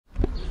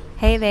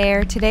Hey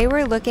there, today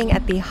we're looking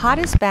at the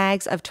hottest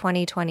bags of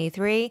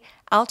 2023.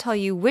 I'll tell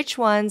you which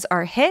ones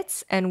are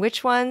hits and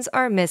which ones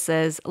are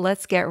misses.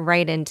 Let's get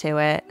right into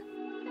it.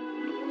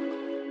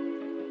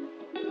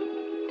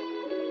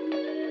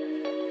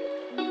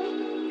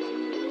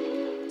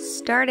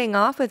 Starting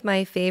off with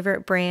my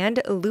favorite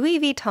brand, Louis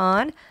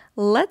Vuitton,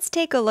 let's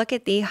take a look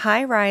at the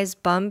high-rise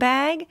bum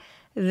bag.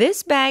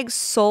 This bag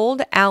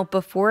sold out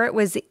before it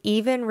was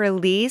even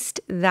released.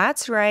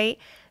 That's right.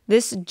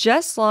 This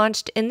just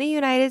launched in the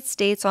United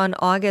States on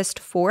August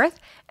 4th,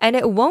 and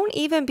it won't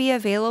even be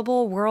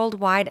available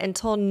worldwide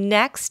until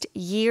next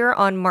year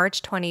on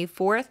March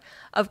 24th.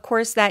 Of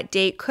course, that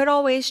date could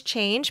always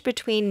change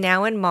between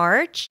now and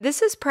March.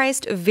 This is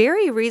priced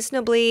very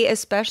reasonably,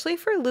 especially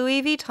for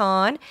Louis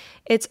Vuitton.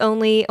 It's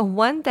only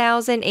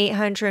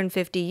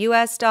 $1,850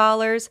 US.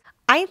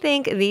 I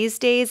think these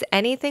days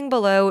anything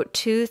below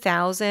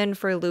 $2,000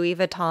 for Louis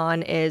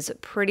Vuitton is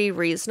pretty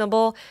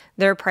reasonable.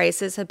 Their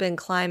prices have been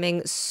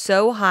climbing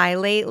so high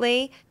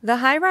lately. The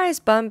high-rise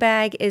bum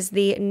bag is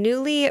the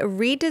newly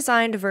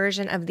redesigned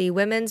version of the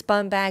women's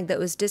bum bag that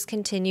was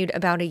discontinued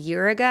about a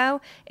year ago.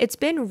 It's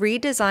been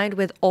redesigned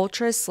with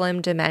ultra slim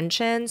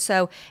dimensions,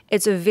 so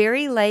it's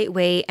very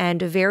lightweight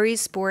and very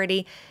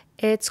sporty.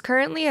 It's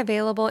currently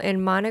available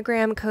in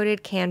monogram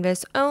coated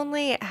canvas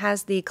only. It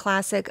has the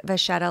classic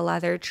vachetta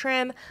leather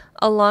trim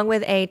along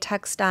with a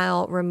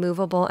textile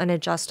removable and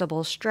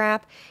adjustable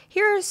strap.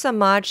 Here are some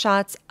mod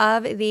shots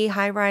of the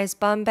high-rise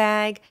bum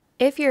bag.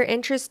 If you're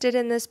interested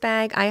in this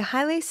bag, I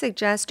highly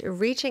suggest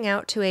reaching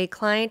out to a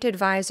client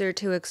advisor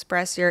to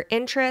express your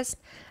interest.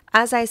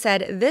 As I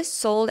said, this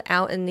sold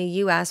out in the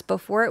US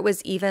before it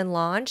was even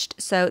launched,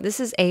 so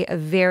this is a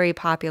very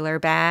popular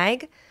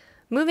bag.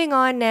 Moving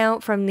on now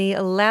from the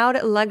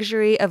loud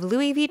luxury of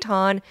Louis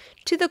Vuitton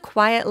to the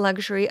quiet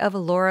luxury of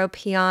Loro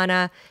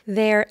Piana.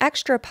 Their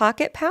extra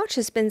pocket pouch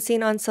has been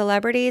seen on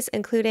celebrities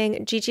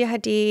including Gigi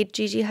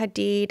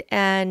Hadid,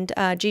 and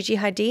Gigi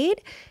Hadid.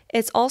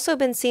 It's also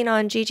been seen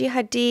on Gigi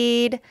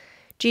Hadid,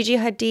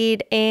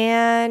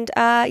 and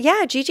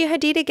Gigi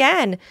Hadid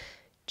again.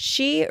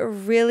 She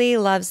really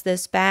loves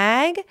this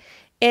bag.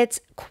 It's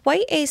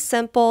quite a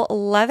simple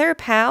leather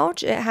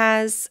pouch. It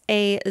has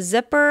a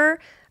zipper,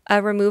 a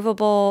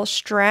removable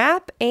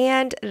strap,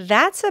 and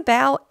that's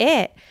about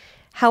it.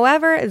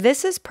 However,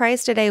 this is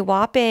priced at a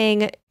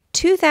whopping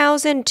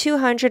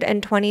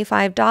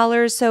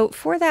 $2,225. So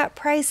for that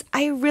price,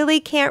 I really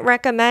can't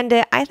recommend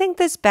it. I think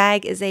this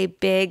bag is a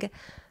big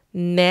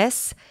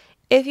miss.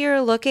 If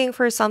you're looking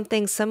for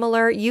something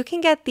similar, you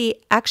can get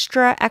the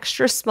extra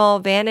small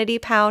vanity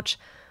pouch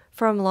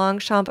from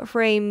Longchamp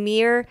for a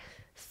mere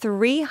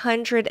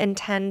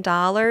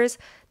 $310.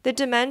 The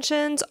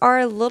dimensions are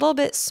a little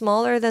bit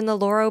smaller than the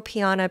Loro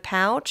Piana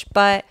pouch,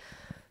 but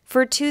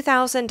for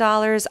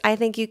 $2,000, I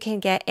think you can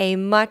get a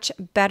much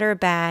better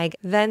bag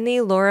than the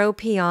Loro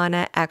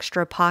Piana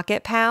extra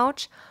pocket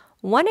pouch.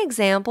 One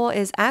example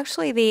is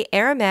actually the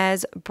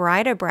Hermes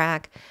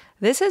bride-a-brac.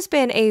 This has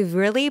been a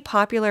really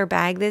popular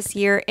bag this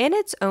year in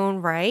its own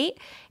right.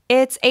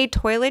 It's a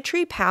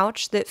toiletry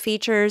pouch that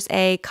features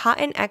a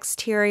cotton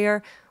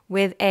exterior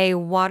with a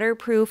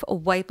waterproof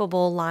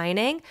wipeable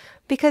lining,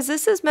 because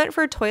this is meant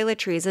for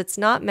toiletries. It's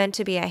not meant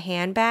to be a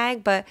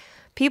handbag, but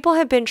people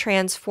have been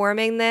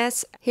transforming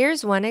this.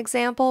 Here's one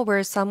example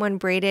where someone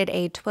braided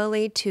a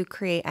twilly to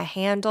create a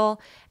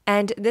handle,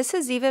 and this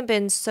has even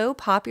been so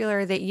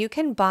popular that you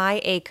can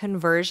buy a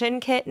conversion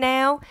kit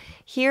now.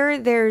 Here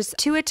there's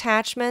two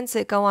attachments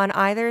that go on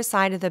either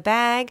side of the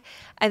bag,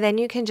 and then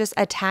you can just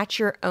attach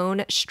your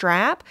own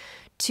strap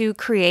to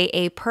create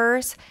a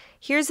purse.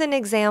 Here's an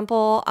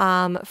example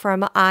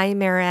from I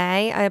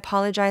Mireille. I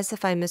apologize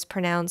if I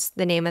mispronounced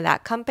the name of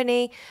that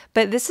company,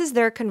 but this is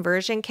their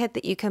conversion kit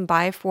that you can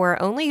buy for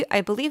only,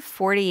 I believe,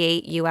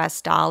 $48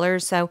 US,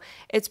 so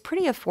it's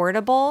pretty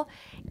affordable.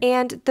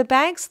 And the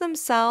bags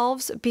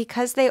themselves,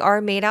 because they are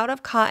made out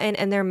of cotton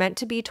and they're meant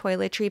to be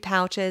toiletry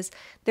pouches,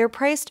 they're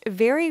priced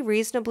very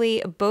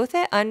reasonably, both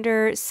at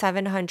under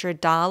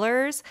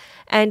 $700.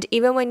 And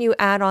even when you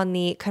add on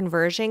the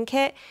conversion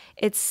kit,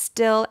 it's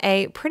still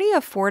a pretty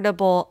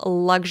affordable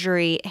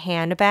luxury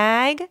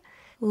handbag.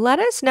 Let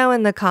us know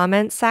in the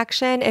comments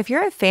section if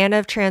you're a fan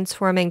of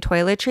transforming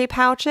toiletry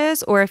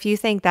pouches or if you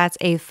think that's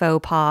a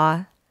faux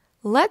pas.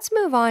 Let's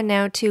move on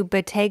now to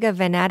Bottega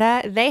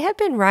Veneta. They have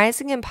been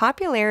rising in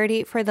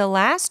popularity for the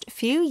last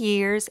few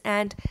years,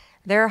 and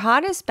their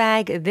hottest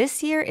bag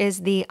this year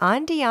is the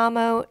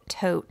Andiamo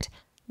tote.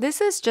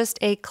 This is just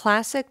a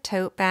classic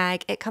tote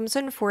bag. It comes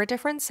in 4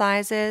 different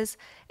sizes,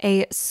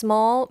 a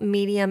small,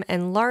 medium,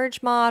 and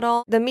large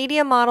model. The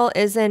medium model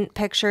isn't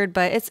pictured,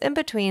 but it's in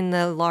between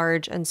the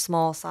large and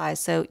small size,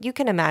 so you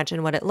can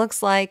imagine what it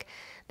looks like.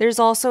 There's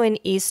also an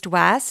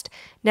East-West.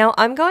 Now,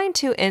 I'm going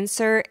to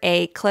insert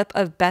a clip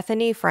of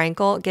Bethany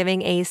Frankel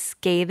giving a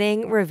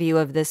scathing review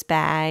of this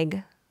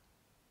bag.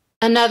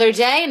 Another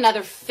day,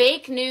 another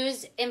fake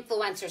news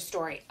influencer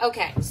story.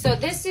 Okay, so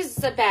this is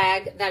the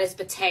bag that is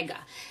Bottega,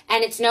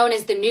 and it's known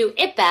as the new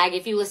it bag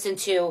if you listen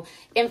to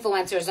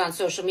influencers on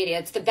social media.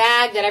 It's the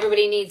bag that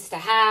everybody needs to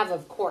have,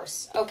 of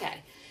course.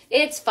 Okay,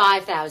 It's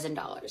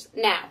 $5,000.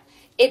 Now,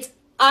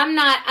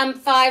 I'm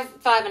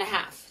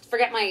 5'5".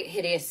 Forget my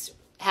hideous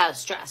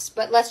house dress,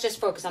 but let's just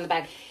focus on the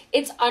bag.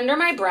 It's under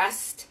my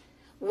breast.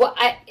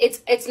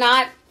 It's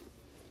not,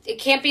 it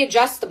can't be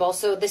adjustable,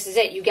 so this is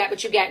it. You get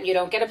what you get and you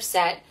don't get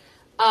upset.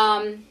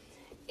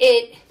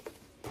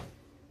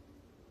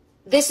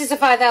 This is a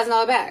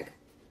 $5,000 bag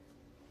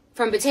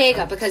from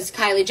Bottega because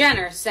Kylie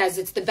Jenner says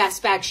it's the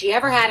best bag she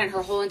ever had in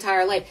her whole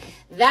entire life.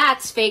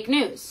 That's fake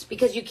news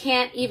because you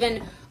can't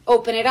even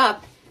open it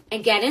up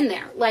and get in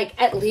there. Like,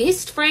 at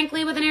least,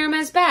 frankly, with an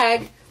Hermes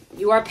bag,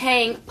 you are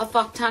paying a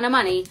fuck ton of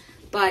money,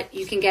 but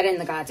you can get in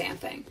the goddamn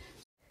thing.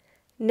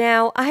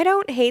 Now, I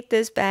don't hate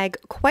this bag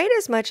quite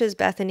as much as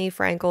Bethany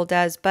Frankel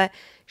does, but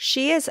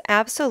she is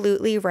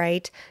absolutely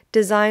right.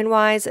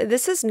 Design-wise,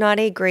 this is not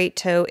a great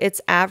tote.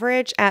 It's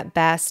average at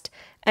best,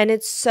 and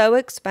it's so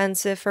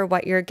expensive for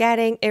what you're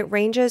getting. It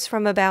ranges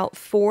from about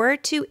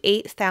 $4,000 to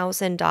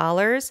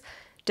 $8,000,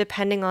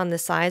 depending on the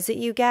size that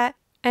you get.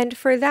 And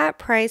for that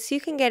price, you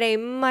can get a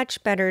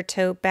much better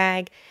tote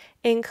bag,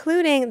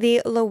 including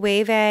the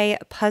Loewe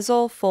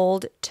Puzzle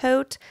Fold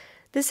Tote.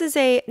 This is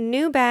a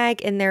new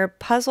bag in their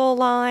puzzle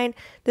line.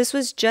 This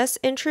was just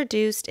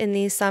introduced in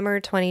the summer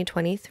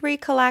 2023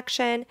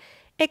 collection.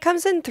 It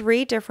comes in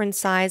 3 different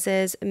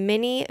sizes,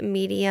 mini,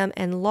 medium,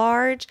 and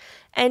large,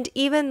 and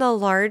even the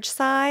large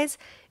size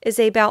is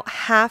about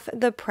half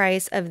the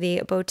price of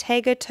the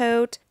Bottega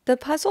tote. The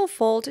Puzzle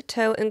Fold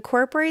tote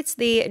incorporates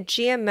the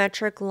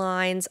geometric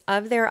lines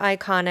of their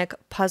iconic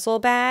puzzle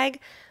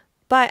bag,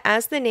 but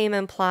as the name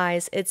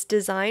implies, it's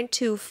designed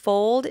to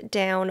fold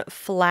down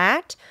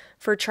flat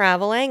for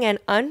traveling and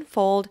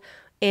unfold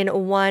in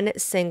one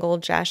single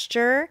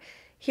gesture.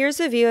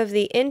 Here's a view of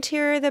the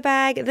interior of the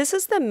bag. This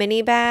is the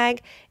mini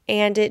bag,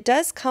 and it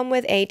does come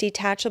with a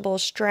detachable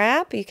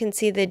strap. You can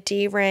see the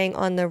D-ring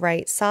on the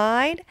right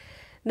side.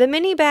 The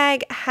mini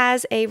bag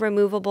has a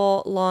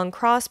removable long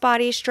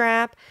crossbody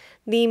strap.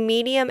 The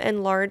medium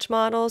and large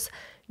models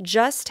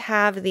just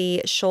have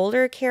the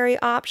shoulder carry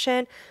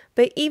option,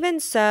 but even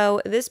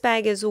so, this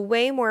bag is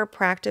way more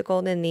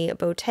practical than the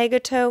Bottega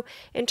tote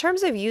in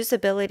terms of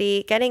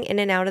usability, getting in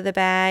and out of the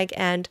bag,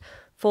 and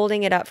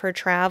folding it up for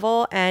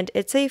travel, and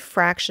it's a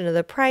fraction of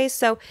the price.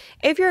 So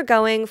if you're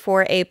going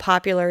for a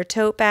popular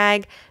tote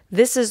bag,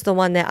 this is the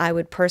one that I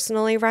would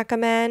personally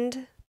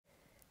recommend.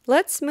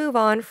 Let's move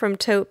on from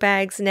tote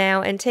bags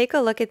now and take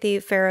a look at the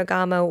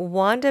Ferragamo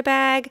Wanda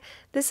bag.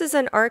 This is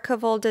an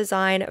archival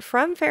design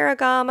from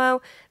Ferragamo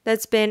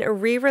that's been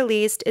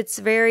re-released. It's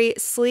very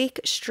sleek,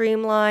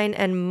 streamlined,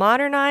 and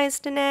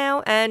modernized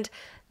now, and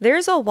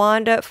there's a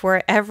Wanda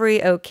for every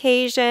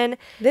occasion.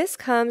 This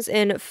comes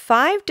in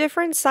 5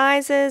 different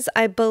sizes,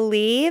 I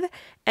believe,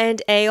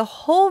 and a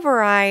whole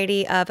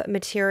variety of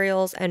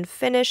materials and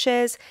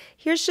finishes.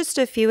 Here's just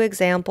a few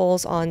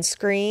examples on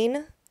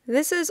screen.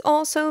 This is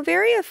also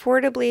very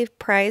affordably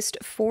priced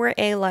for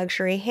a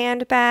luxury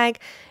handbag.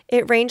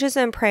 It ranges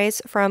in price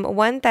from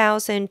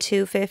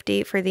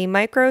 $1,250 for the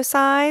micro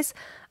size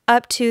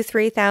up to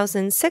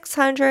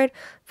 $3,600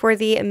 for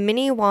the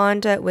mini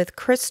Wanda with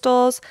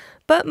crystals,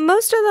 but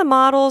most of the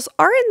models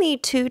are in the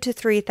 $2,000 to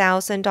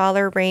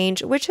 $3,000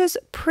 range, which is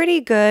pretty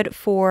good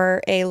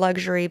for a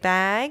luxury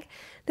bag.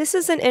 This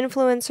is an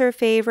influencer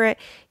favorite.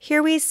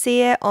 Here we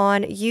see it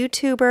on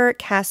YouTuber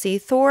Cassie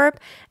Thorpe,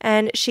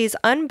 and she's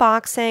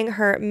unboxing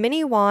her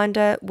mini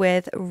Wanda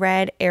with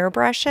red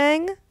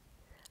airbrushing.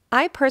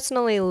 I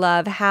personally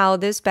love how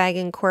this bag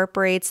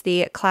incorporates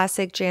the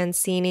classic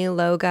Jansini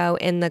logo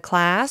in the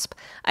clasp.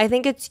 I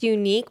think it's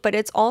unique, but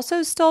it's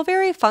also still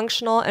very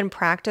functional and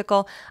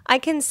practical. I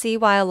can see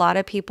why a lot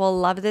of people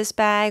love this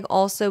bag,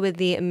 also with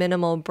the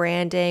minimal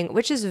branding,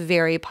 which is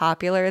very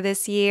popular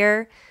this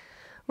year.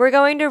 We're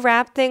going to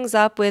wrap things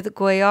up with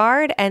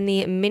Goyard and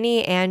the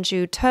Mini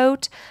Anjou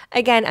tote.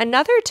 Again,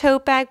 another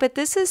tote bag, but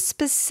this is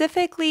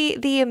specifically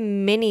the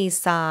mini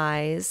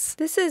size.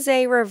 This is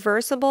a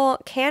reversible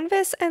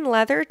canvas and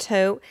leather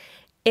tote.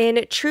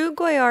 In true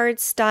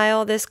Goyard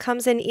style, this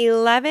comes in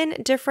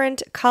 11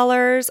 different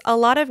colors, a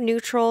lot of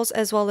neutrals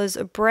as well as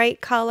bright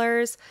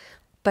colors.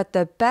 But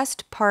the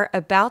best part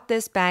about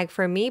this bag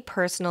for me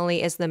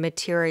personally is the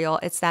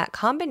material. It's that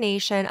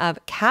combination of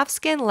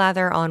calfskin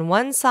leather on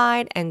one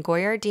side and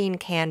Goyardine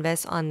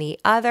canvas on the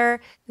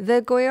other.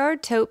 The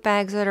Goyard tote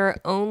bags that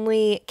are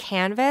only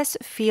canvas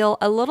feel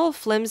a little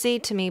flimsy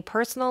to me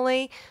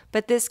personally,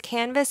 but this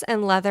canvas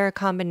and leather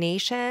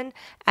combination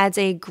adds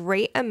a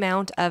great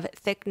amount of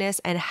thickness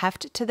and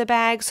heft to the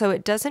bag, so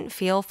it doesn't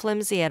feel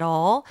flimsy at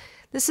all.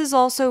 This is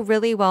also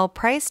really well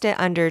priced at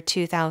under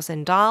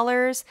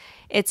 $2,000.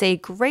 It's a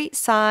great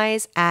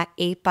size at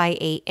 8 by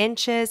 8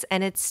 inches,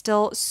 and it's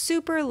still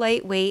super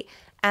lightweight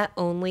at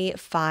only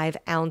 5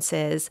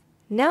 ounces.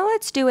 Now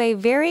let's do a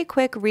very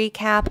quick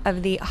recap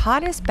of the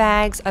hottest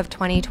bags of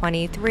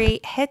 2023,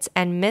 hits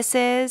and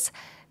misses.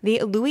 The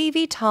Louis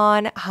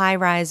Vuitton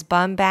high-rise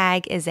bum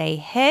bag is a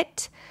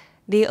hit.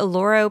 The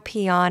Loro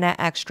Piana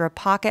extra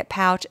pocket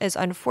pouch is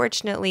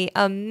unfortunately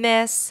a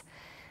miss.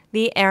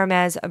 The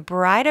Hermes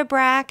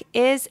bride-a-brac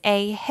is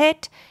a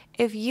hit.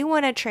 if you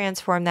want to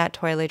transform that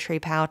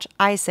toiletry pouch,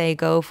 I say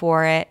go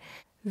for it.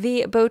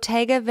 The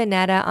Bottega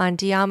Veneta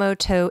Andiamo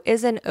tote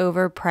is an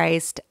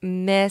overpriced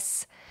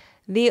miss.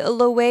 The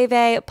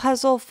Loewe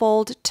puzzle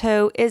fold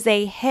tote is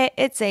a hit.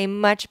 It's a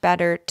much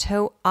better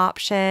tote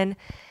option.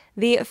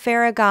 The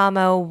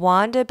Ferragamo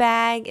Wanda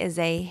bag is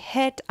a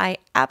hit. I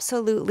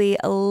absolutely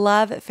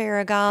love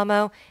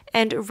Ferragamo.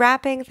 And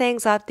wrapping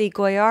things up, the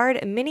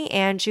Goyard Mini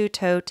Anjou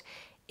tote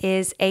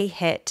is a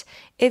hit.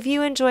 If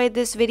you enjoyed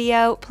this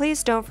video,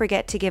 please don't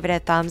forget to give it a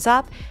thumbs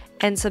up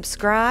and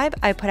subscribe.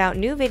 I put out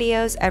new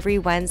videos every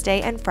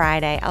Wednesday and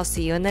Friday. I'll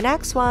see you in the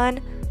next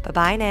one.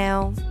 Bye-bye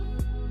now.